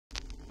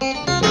Well,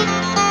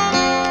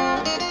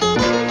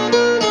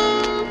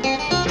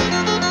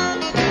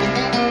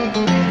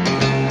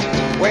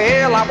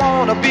 I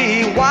wanna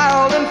be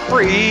wild and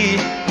free.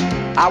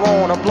 I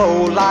wanna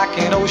blow like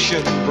an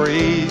ocean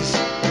breeze.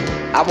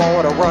 I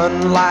wanna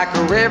run like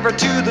a river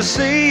to the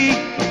sea.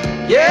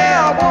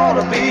 Yeah, I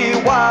wanna be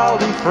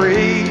wild and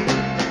free.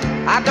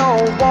 I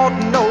don't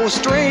want no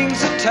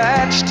strings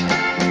attached.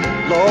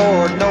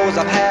 Lord knows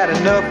I've had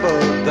enough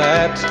of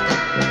that.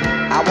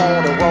 I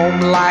wanna roam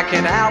like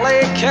an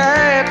alley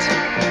cat.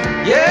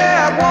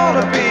 Yeah, I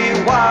wanna be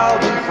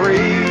wild and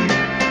free.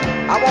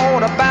 I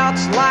wanna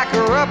bounce like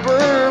a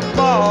rubber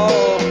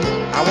ball.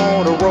 I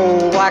wanna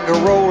roll like a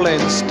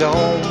rolling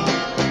stone.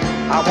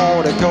 I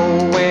wanna go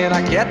when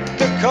I get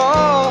the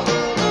call.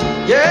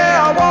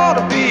 Yeah, I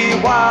wanna be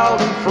wild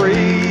and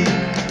free.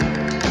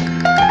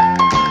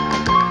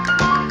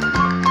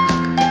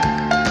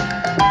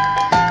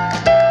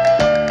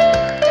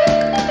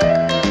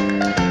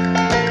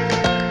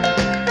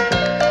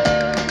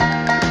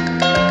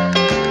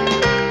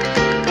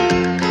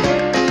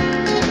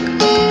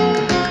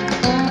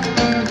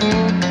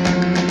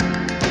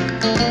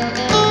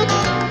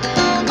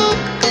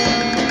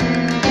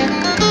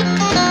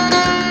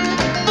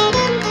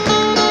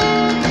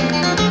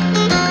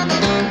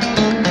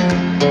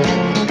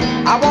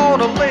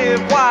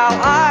 While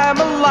I'm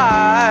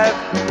alive,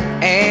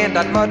 and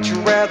I'd much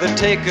rather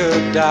take a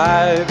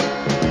dive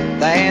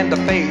than to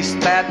face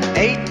that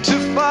 8 to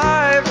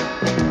 5.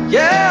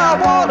 Yeah, I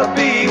wanna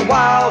be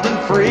wild and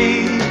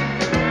free.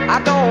 I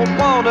don't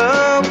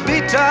wanna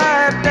be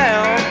tied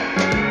down.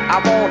 I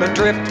wanna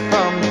drift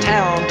from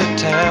town to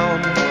town,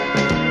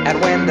 and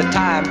when the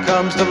time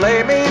comes to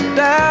lay me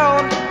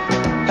down,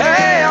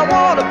 hey, I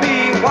wanna be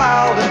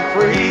wild and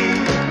free.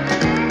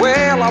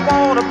 Well, I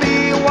wanna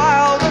be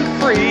wild and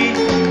free.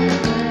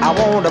 I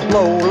wanna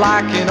blow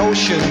like an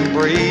ocean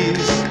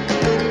breeze.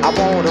 I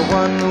wanna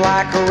run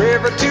like a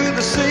river to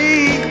the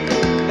sea.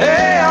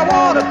 Hey, I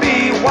wanna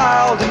be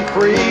wild and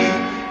free.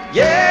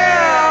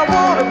 Yeah, I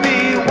wanna be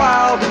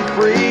wild and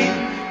free.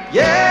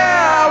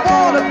 Yeah, I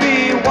wanna be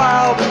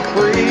wild and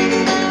free.